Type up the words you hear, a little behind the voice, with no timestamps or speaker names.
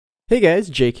Hey guys,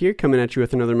 Jake here, coming at you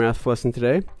with another math lesson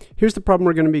today. Here's the problem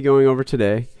we're going to be going over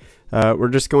today. We're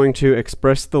just going to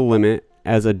express the limit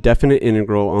as a definite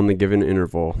integral on the given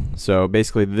interval. So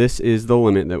basically this is the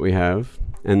limit that we have,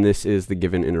 and this is the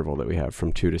given interval that we have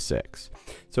from 2 to 6.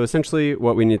 So essentially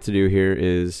what we need to do here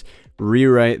is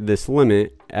rewrite this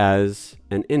limit as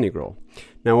an integral.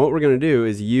 Now what we're going to do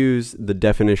is use the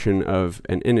definition of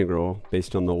an integral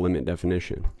based on the limit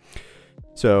definition.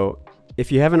 So if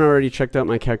you haven't already checked out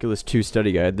my Calculus 2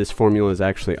 study guide, this formula is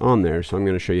actually on there, so I'm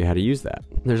going to show you how to use that.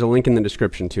 There's a link in the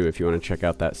description too if you want to check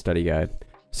out that study guide.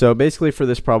 So basically for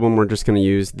this problem, we're just going to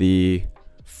use the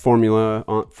formula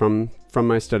from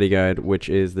my study guide, which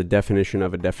is the definition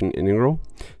of a definite integral.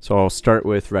 So I'll start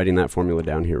with writing that formula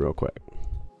down here real quick.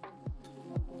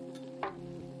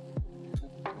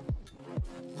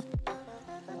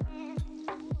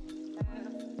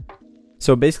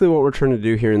 So basically what we're trying to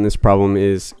do here in this problem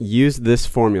is use this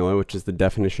formula, which is the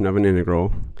definition of an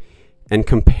integral, and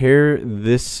compare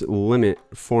this limit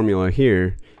formula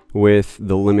here with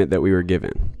the limit that we were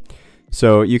given.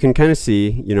 So you can kind of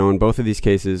see, in both of these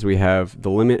cases we have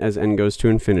the limit as n goes to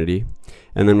infinity,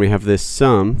 and then we have this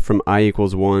sum from I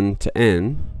equals 1 to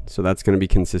n, so that's going to be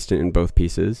consistent in both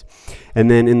pieces.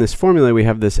 And then in this formula we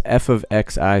have this f of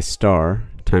xi star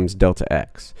times delta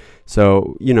x.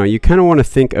 So, you kind of want to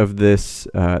think of this,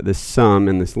 this sum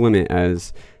and this limit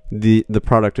as the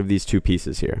product of these two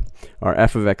pieces here, our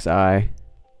f of xi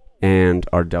and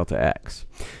our delta x.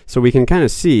 So we can kind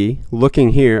of see, looking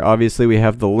here, obviously we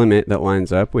have the limit that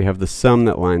lines up, we have the sum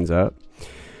that lines up.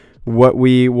 What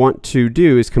we want to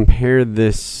do is compare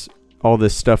this, all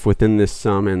this stuff within this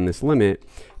sum and this limit,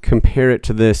 compare it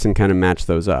to this and kind of match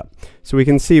those up. So we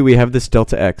can see we have this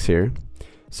delta x here.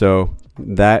 So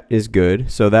that is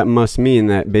good. So that must mean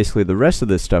that basically the rest of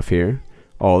this stuff here,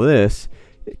 all this,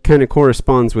 it kind of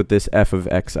corresponds with this f of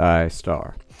xi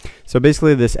star. So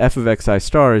basically this f of xi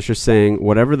star is just saying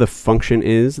whatever the function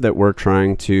is that we're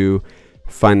trying to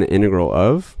find the integral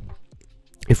of,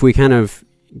 if we kind of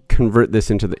convert this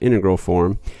into the integral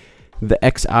form, the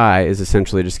xi is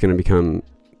essentially just going to become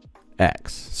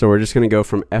x. So we're just going to go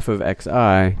from f of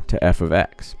xi to f of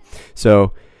x.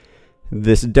 So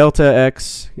this delta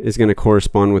x is going to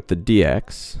correspond with the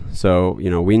dx. So,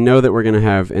 we know that we're going to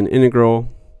have an integral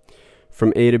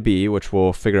from a to b, which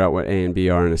we'll figure out what a and b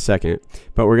are in a second.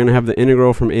 But we're going to have the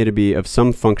integral from a to b of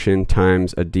some function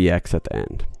times a dx at the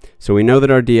end. So we know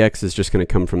that our dx is just going to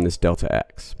come from this delta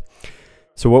x.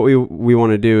 So what we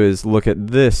want to do is look at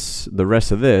this, the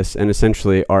rest of this, and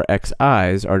essentially our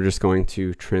xi's are just going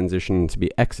to transition to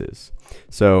be x's.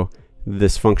 So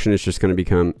this function is just going to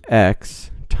become x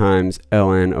times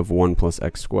ln of 1 plus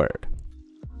x squared.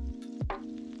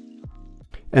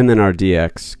 And then our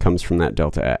dx comes from that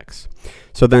delta x.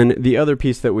 So then the other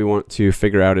piece that we want to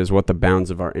figure out is what the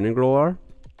bounds of our integral are.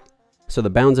 So the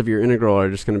bounds of your integral are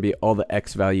just going to be all the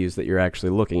x values that you're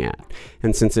actually looking at.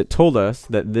 And since it told us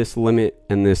that this limit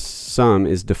and this sum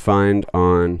is defined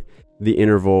on the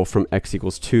interval from x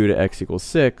equals 2 to x equals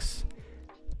 6,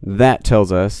 that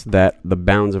tells us that the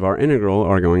bounds of our integral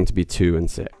are going to be 2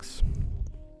 and 6.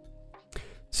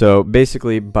 So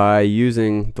basically by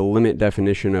using the limit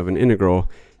definition of an integral,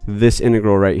 this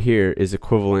integral right here is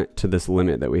equivalent to this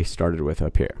limit that we started with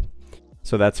up here.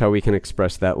 So that's how we can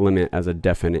express that limit as a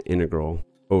definite integral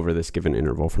over this given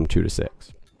interval from 2 to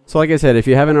 6. So like I said, if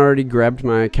you haven't already grabbed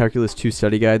my Calculus 2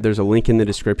 study guide, there's a link in the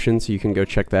description so you can go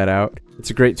check that out.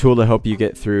 It's a great tool to help you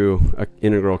get through an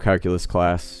integral calculus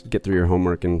class, get through your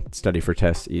homework, and study for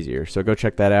tests easier. So go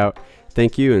check that out.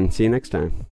 Thank you and see you next time.